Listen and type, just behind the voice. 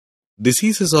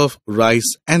Diseases of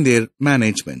rice and their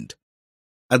management.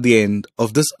 At the end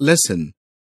of this lesson,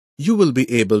 you will be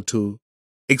able to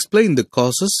explain the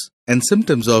causes and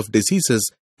symptoms of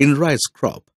diseases in rice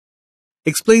crop.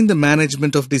 Explain the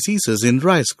management of diseases in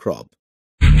rice crop.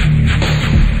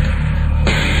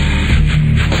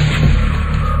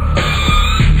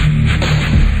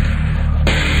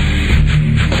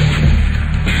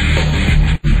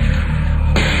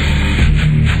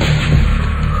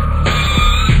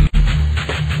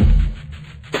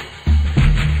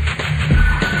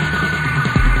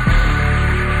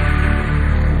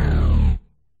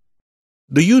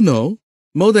 Do you know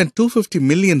more than 250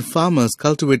 million farmers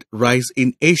cultivate rice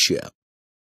in Asia?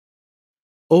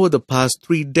 Over the past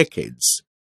 3 decades,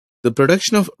 the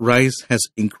production of rice has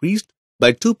increased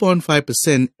by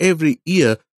 2.5% every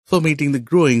year for meeting the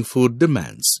growing food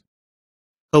demands.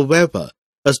 However,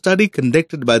 a study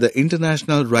conducted by the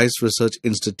International Rice Research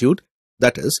Institute,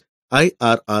 that is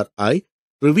IRRI,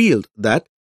 revealed that,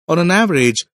 on an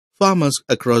average, farmers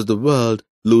across the world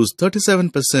lose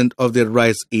 37% of their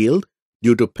rice yield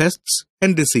due to pests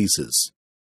and diseases.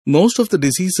 Most of the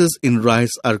diseases in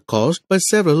rice are caused by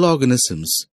several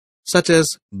organisms, such as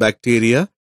bacteria,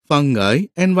 fungi,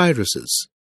 and viruses.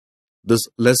 This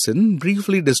lesson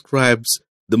briefly describes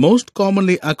the most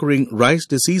commonly occurring rice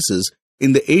diseases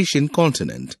in the Asian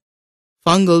continent.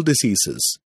 Fungal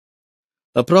diseases.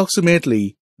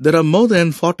 Approximately, there are more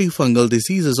than 40 fungal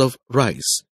diseases of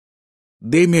rice.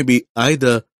 They may be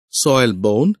either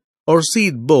soil-borne or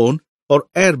seed-borne or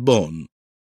airborne.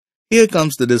 Here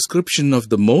comes the description of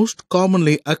the most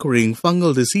commonly occurring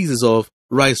fungal diseases of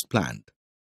rice plant.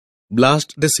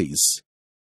 Blast disease.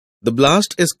 The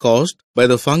blast is caused by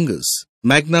the fungus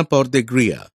Magna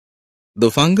porthygria.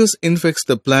 The fungus infects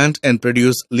the plant and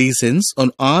produces lesions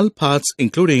on all parts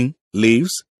including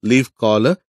leaves, leaf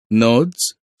collar,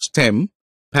 nodes, stem,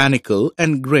 panicle,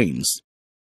 and grains.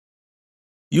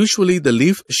 Usually the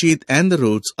leaf sheath and the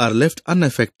roots are left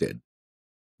unaffected.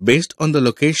 Based on the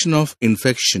location of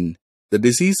infection, the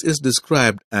disease is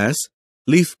described as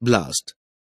leaf blast.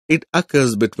 It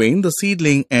occurs between the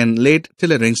seedling and late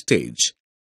tillering stage.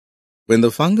 When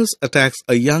the fungus attacks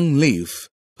a young leaf,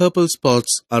 purple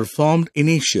spots are formed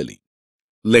initially.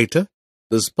 Later,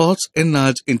 the spots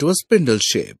enlarge into a spindle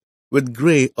shape with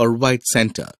gray or white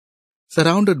center,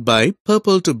 surrounded by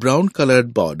purple to brown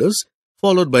colored borders,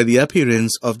 followed by the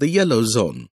appearance of the yellow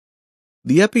zone.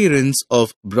 The appearance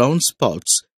of brown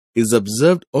spots is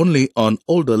observed only on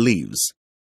older leaves.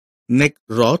 Neck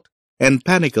rot and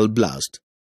panicle blast.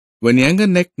 When younger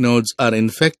neck nodes are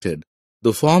infected,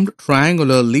 the formed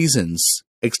triangular lesions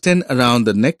extend around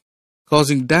the neck,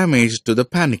 causing damage to the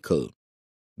panicle.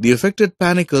 The affected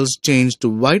panicles change to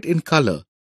white in color,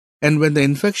 and when the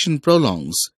infection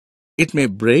prolongs, it may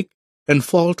break and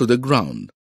fall to the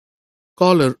ground.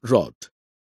 Collar rot.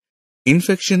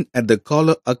 Infection at the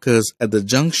collar occurs at the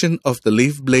junction of the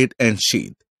leaf blade and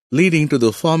sheath, leading to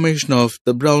the formation of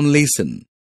the brown lesion.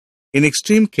 In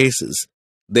extreme cases,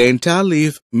 the entire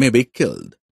leaf may be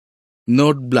killed.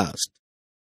 Node blast.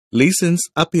 Lesions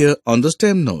appear on the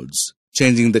stem nodes,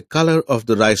 changing the color of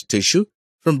the rice tissue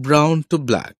from brown to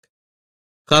black.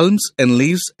 Culms and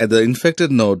leaves at the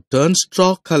infected node turn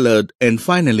straw-colored and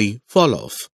finally fall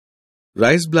off.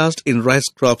 Rice blast in rice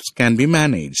crops can be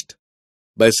managed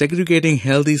by segregating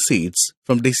healthy seeds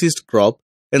from diseased crop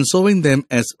and sowing them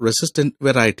as resistant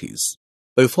varieties.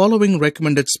 By following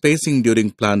recommended spacing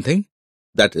during planting,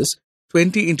 that is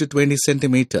 20 into 20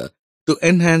 cm, to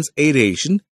enhance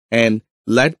aeration and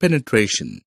light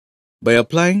penetration. By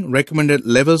applying recommended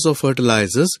levels of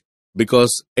fertilizers,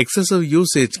 because excessive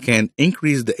usage can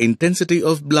increase the intensity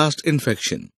of blast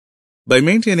infection. By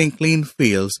maintaining clean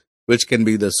fields, which can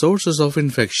be the sources of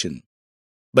infection.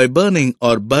 By burning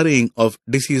or burying of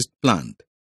diseased plant.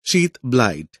 Sheath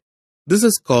blight. This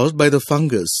is caused by the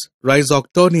fungus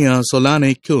Rhizoctonia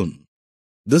solanae Kuhn.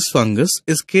 This fungus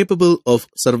is capable of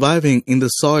surviving in the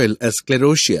soil as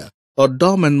sclerotia or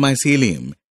dormant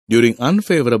mycelium during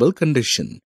unfavorable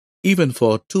condition, even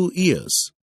for 2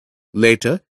 years.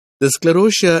 Later, the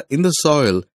sclerotia in the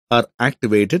soil are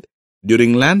activated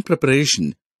during land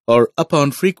preparation or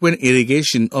upon frequent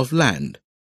irrigation of land.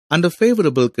 Under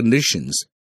favorable conditions,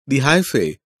 the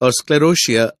hyphae or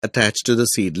sclerotia attach to the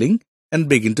seedling and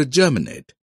begin to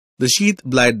germinate. The sheath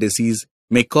blight disease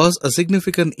may cause a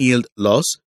significant yield loss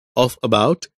of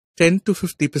about 10 to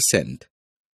 50%.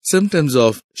 Symptoms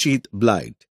of sheath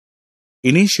blight.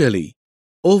 Initially,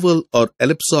 oval or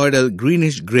ellipsoidal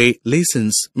greenish-gray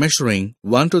lesions measuring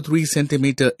 1 to 3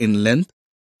 cm in length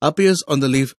appears on the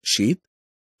leaf sheath,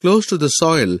 close to the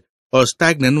soil or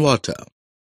stagnant water.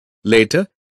 Later,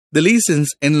 The lesions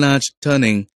enlarge,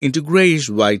 turning into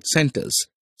grayish-white centers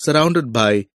surrounded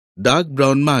by dark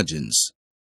brown margins.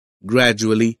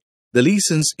 Gradually, the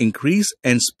lesions increase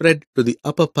and spread to the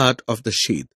upper part of the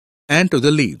sheath and to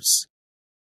the leaves,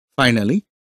 finally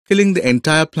killing the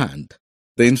entire plant.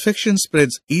 The infection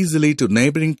spreads easily to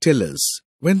neighboring tillers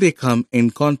when they come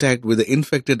in contact with the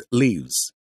infected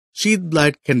leaves. Sheath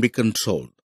blight can be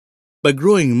controlled by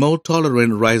growing more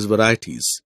tolerant rice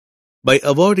varieties, by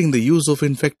avoiding the use of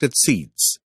infected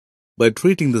seeds, by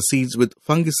treating the seeds with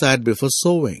fungicide before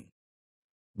sowing,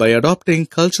 by adopting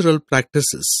cultural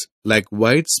practices like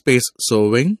wide space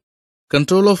sowing,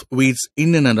 control of weeds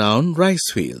in and around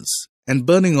rice fields, and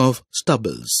burning of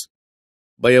stubbles,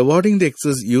 by avoiding the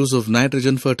excess use of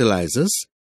nitrogen fertilizers,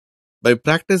 by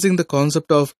practicing the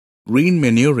concept of green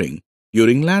manuring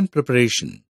during land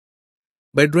preparation,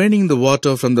 by draining the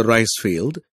water from the rice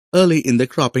field early in the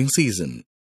cropping season,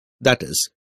 that is,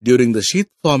 during the sheath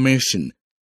formation,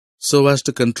 so as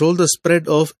to control the spread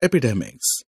of epidemics,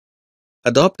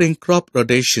 adopting crop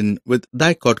rotation with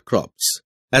dicot crops,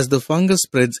 as the fungus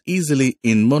spreads easily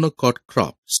in monocot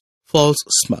crops, false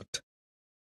smut.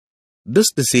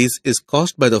 This disease is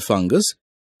caused by the fungus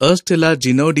Urstilla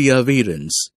gynodia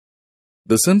virens.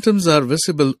 The symptoms are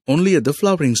visible only at the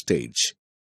flowering stage.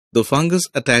 The fungus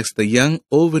attacks the young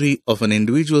ovary of an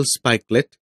individual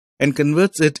spikelet and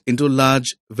converts it into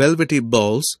large velvety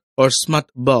balls or smut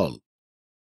ball.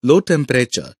 Low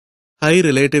temperature, high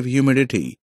relative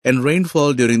humidity, and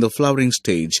rainfall during the flowering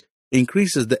stage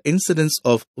increases the incidence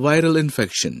of viral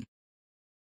infection.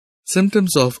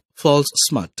 Symptoms of false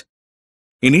smut.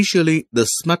 Initially, the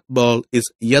smut ball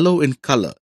is yellow in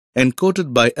color and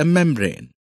coated by a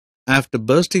membrane. After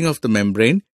bursting of the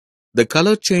membrane, the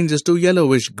color changes to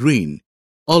yellowish green,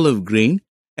 olive green,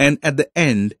 and at the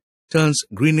end turns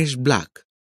greenish black.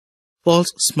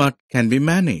 False smut can be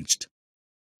managed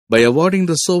by avoiding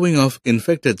the sowing of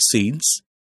infected seeds,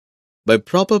 by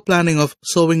proper planning of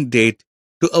sowing date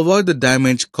to avoid the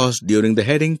damage caused during the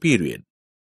heading period,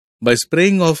 by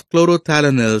spraying of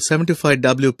chlorothalonil 75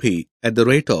 WP at the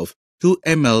rate of 2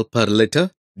 ml per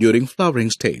liter during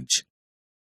flowering stage,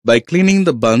 by cleaning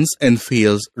the bunds and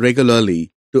fields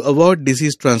regularly to avoid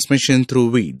disease transmission through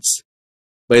weeds,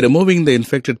 by removing the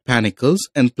infected panicles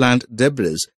and plant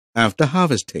debris after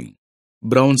harvesting.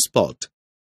 Brown spot.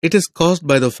 It is caused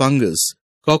by the fungus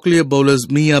Cochleobolus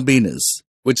miabenis,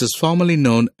 which is formerly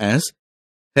known as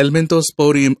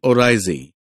Helminthosporium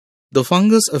oryzae. The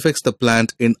fungus affects the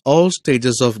plant in all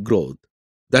stages of growth,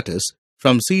 that is,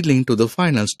 from seedling to the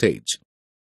final stage.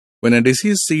 When a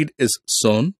diseased seed is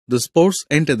sown, the spores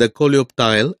enter the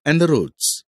coleoptile and the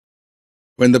roots.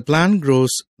 When the plant grows,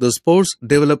 the spores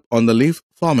develop on the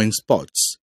leaf-forming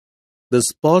spots. The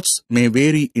spots may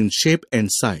vary in shape and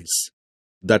size,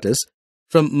 that is,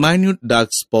 from minute dark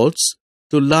spots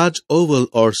to large oval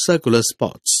or circular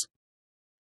spots.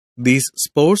 These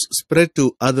spores spread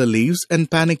to other leaves and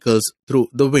panicles through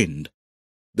the wind.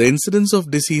 The incidence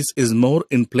of disease is more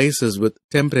in places with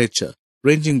temperature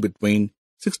ranging between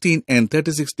 16 and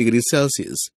 36 degrees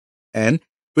Celsius and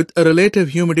with a relative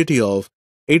humidity of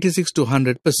 86 to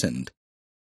 100%.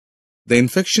 The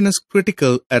infection is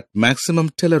critical at maximum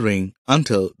tillering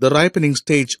until the ripening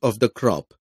stage of the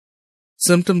crop.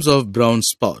 Symptoms of brown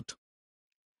spot.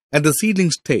 At the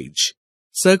seedling stage,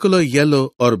 circular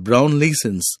yellow or brown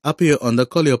lesions appear on the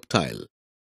coleoptile.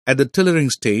 At the tillering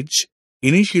stage,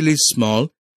 initially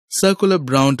small, circular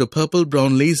brown to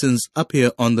purple-brown lesions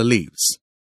appear on the leaves.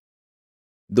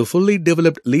 The fully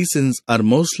developed lesions are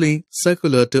mostly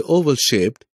circular to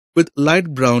oval-shaped with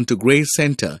light brown to gray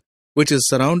center, which is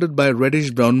surrounded by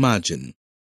reddish-brown margin.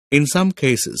 In some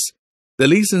cases, the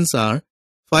lesions are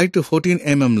 5 to 14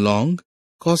 mm long,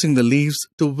 causing the leaves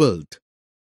to wilt.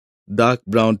 Dark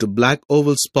brown to black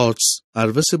oval spots are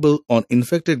visible on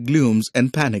infected glumes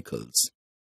and panicles.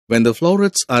 When the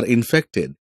florets are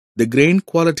infected, the grain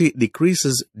quality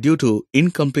decreases due to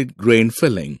incomplete grain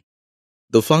filling.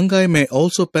 The fungi may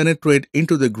also penetrate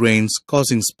into the grains,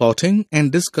 causing spotting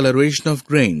and discoloration of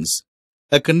grains,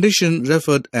 a condition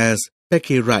referred as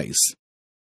pecky rice.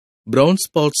 Brown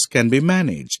spots can be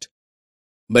managed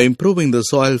by improving the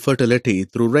soil fertility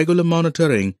through regular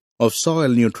monitoring of soil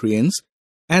nutrients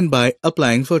and by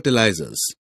applying fertilizers,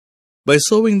 by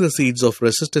sowing the seeds of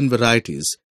resistant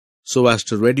varieties so as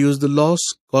to reduce the loss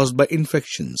caused by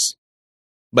infections,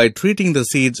 by treating the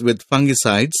seeds with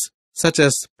fungicides such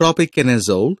as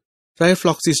propiconazole,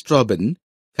 trifloxystrobin,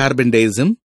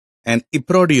 carbendazim, and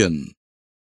iprodion,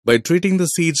 by treating the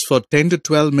seeds for 10 to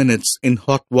 12 minutes in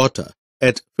hot water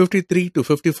at 53 to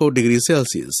 54 degrees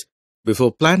Celsius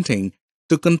before planting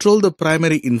to control the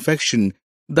primary infection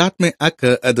that may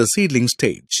occur at the seedling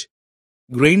stage.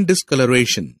 Grain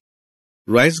discoloration.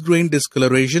 Rice grain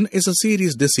discoloration is a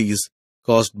serious disease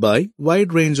caused by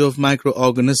wide range of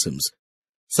microorganisms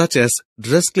such as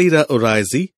Drosclera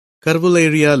oryzae,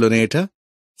 Curvularia lunata,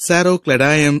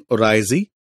 Sarocladium oryzae,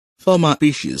 Forma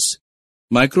species,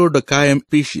 Microdocium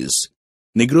species,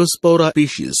 Nigrospora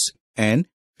species, and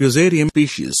Fusarium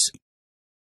species.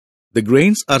 The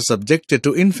grains are subjected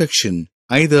to infection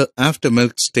either after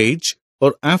milk stage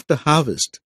or after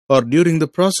harvest or during the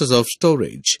process of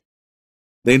storage.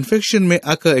 The infection may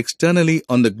occur externally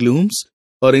on the glumes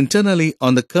or internally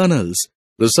on the kernels,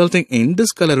 resulting in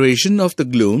discoloration of the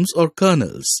glumes or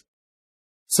kernels.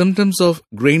 Symptoms of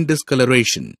grain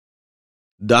discoloration: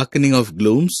 darkening of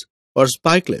glumes or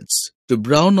spikelets to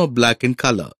brown or black in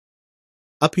color,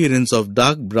 appearance of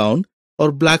dark brown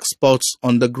or black spots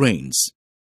on the grains.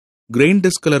 Grain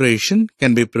discoloration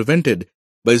can be prevented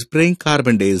by spraying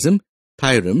carbendazim,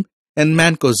 thiram, and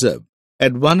mancozeb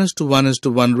at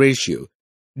 1:1:1 ratio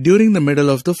during the middle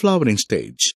of the flowering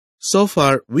stage. So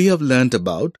far, we have learnt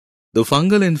about the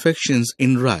fungal infections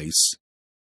in rice.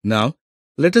 Now,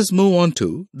 let us move on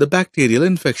to the bacterial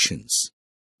infections.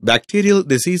 Bacterial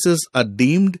diseases are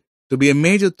deemed to be a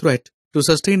major threat to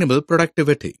sustainable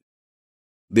productivity.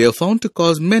 They are found to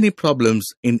cause many problems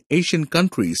in Asian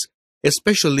countries,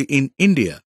 especially in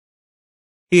India.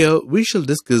 Here, we shall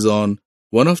discuss on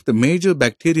one of the major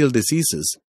bacterial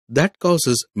diseases that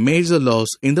causes major loss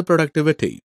in the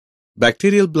productivity.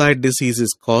 Bacterial blight disease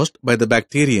is caused by the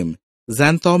bacterium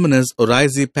Xanthomonas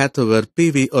oryzae pathover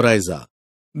PV oryza.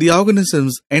 The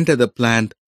organisms enter the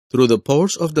plant through the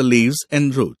pores of the leaves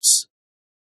and roots.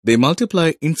 They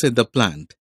multiply inside the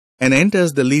plant and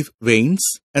enters the leaf veins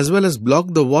as well as block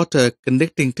the water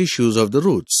conducting tissues of the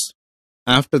roots.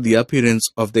 After the appearance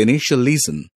of the initial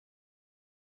lesion,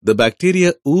 the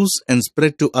bacteria ooze and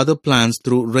spread to other plants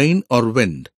through rain or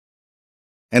wind.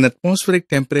 An atmospheric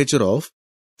temperature of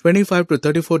 25 to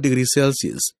 34 degrees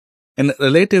Celsius and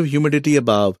relative humidity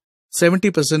above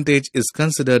 70% is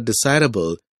considered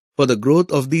desirable for the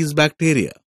growth of these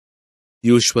bacteria.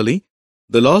 Usually,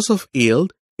 the loss of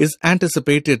yield is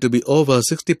anticipated to be over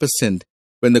 60%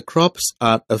 when the crops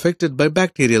are affected by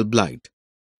bacterial blight.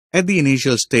 At the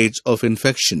initial stage of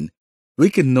infection, we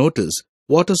can notice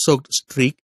water-soaked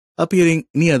streak appearing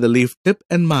near the leaf tip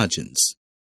and margins.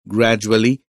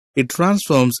 Gradually, it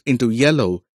transforms into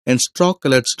yellow and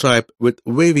straw-colored stripe with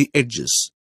wavy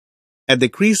edges. At the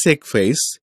crease-egg phase,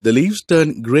 the leaves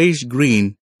turn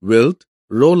grayish-green, wilt,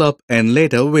 roll up and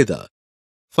later wither.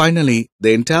 Finally,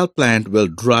 the entire plant will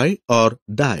dry or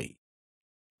die.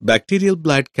 Bacterial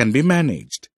blight can be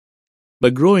managed by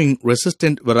growing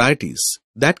resistant varieties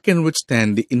that can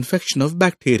withstand the infection of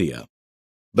bacteria,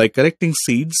 by correcting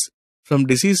seeds from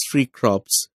disease-free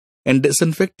crops and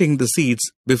disinfecting the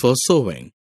seeds before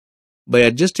sowing, by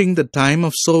adjusting the time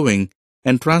of sowing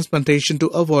and transplantation to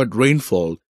avoid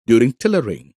rainfall during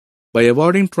tillering, by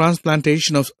avoiding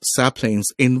transplantation of saplings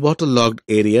in waterlogged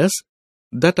areas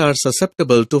that are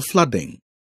susceptible to flooding,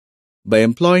 by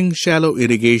employing shallow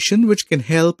irrigation which can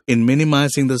help in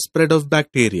minimizing the spread of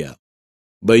bacteria,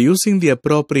 by using the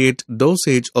appropriate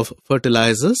dosage of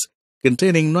fertilizers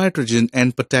containing nitrogen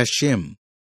and potassium,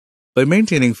 by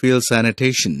maintaining field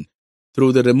sanitation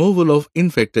through the removal of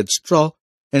infected straw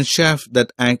and chaff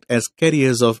that act as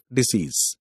carriers of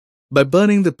disease, by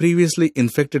burning the previously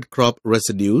infected crop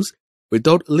residues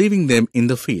without leaving them in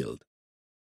the field.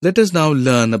 Let us now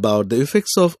learn about the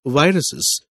effects of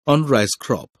viruses on rice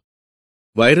crop.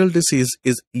 Viral disease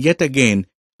is yet again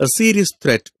a serious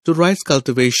threat to rice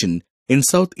cultivation in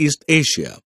Southeast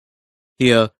Asia.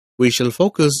 Here, we shall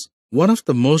focus one of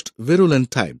the most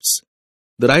virulent types,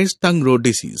 the rice tongue-row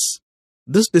disease.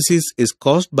 This disease is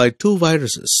caused by two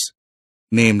viruses,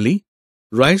 namely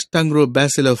rice tongue-row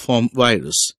bacilliform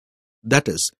virus, that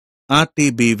is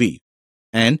RTBV,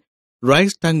 and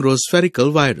rice tongue-row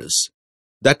spherical virus,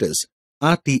 that is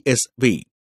RTSV.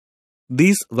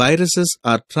 These viruses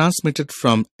are transmitted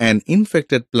from an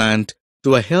infected plant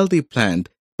to a healthy plant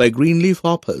by green leaf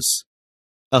hoppers.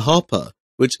 A hopper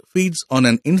which feeds on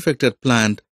an infected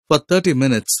plant for 30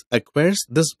 minutes acquires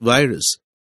this virus,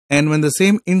 and when the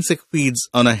same insect feeds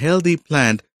on a healthy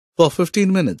plant for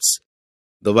 15 minutes,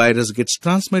 the virus gets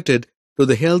transmitted to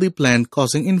the healthy plant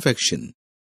causing infection.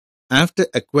 After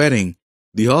acquiring,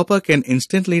 the hopper can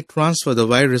instantly transfer the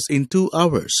virus in 2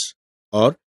 hours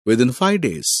or within 5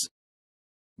 days.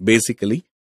 Basically,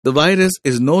 the virus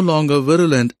is no longer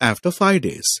virulent after 5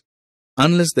 days,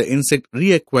 unless the insect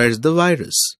reacquires the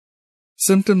virus.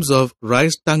 Symptoms of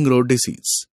rice tongue-row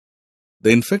disease.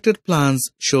 The infected plants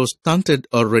show stunted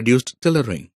or reduced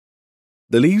tillering.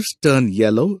 The leaves turn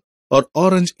yellow, or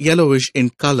orange-yellowish in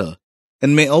color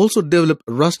and may also develop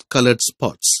rust-colored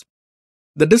spots.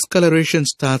 The discoloration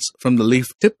starts from the leaf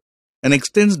tip and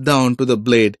extends down to the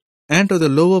blade and to the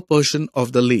lower portion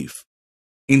of the leaf.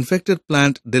 Infected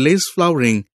plant delays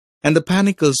flowering and the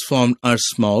panicles formed are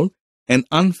small and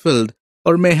unfilled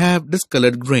or may have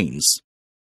discolored grains.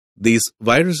 These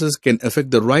viruses can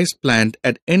affect the rice plant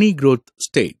at any growth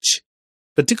stage,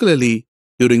 particularly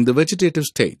during the vegetative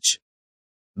stage.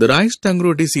 The rice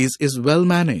tongue disease is well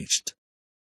managed.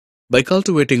 By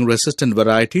cultivating resistant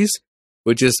varieties,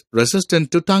 which is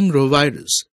resistant to tongue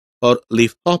virus or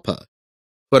leaf hopper,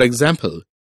 for example,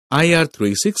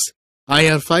 year-3,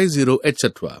 year-50,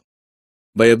 etc.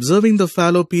 By observing the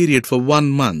fallow period for 1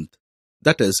 month,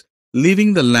 that is,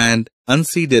 leaving the land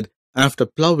unseeded after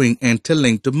plowing and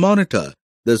tilling to monitor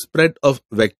the spread of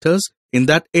vectors in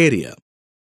that area.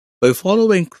 By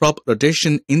following crop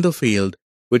rotation in the field,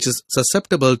 which is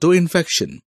susceptible to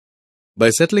infection.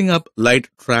 By settling up light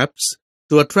traps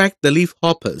to attract the leaf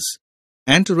hoppers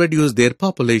and to reduce their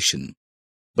population.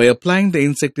 By applying the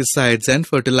insecticides and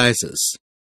fertilizers.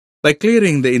 By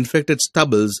clearing the infected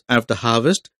stubbles after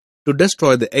harvest to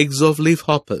destroy the eggs of leaf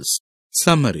hoppers.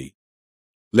 Summary.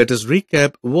 Let us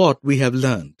recap what we have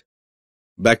learned.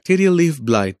 Bacterial leaf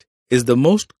blight is the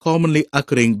most commonly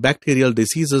occurring bacterial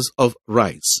diseases of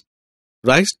rice.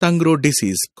 Rice tongue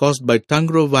disease caused by tongue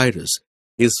virus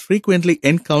is frequently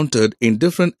encountered in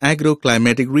different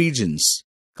agroclimatic regions.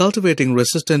 Cultivating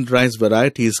resistant rice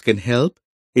varieties can help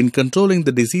in controlling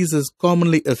the diseases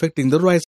commonly affecting the rice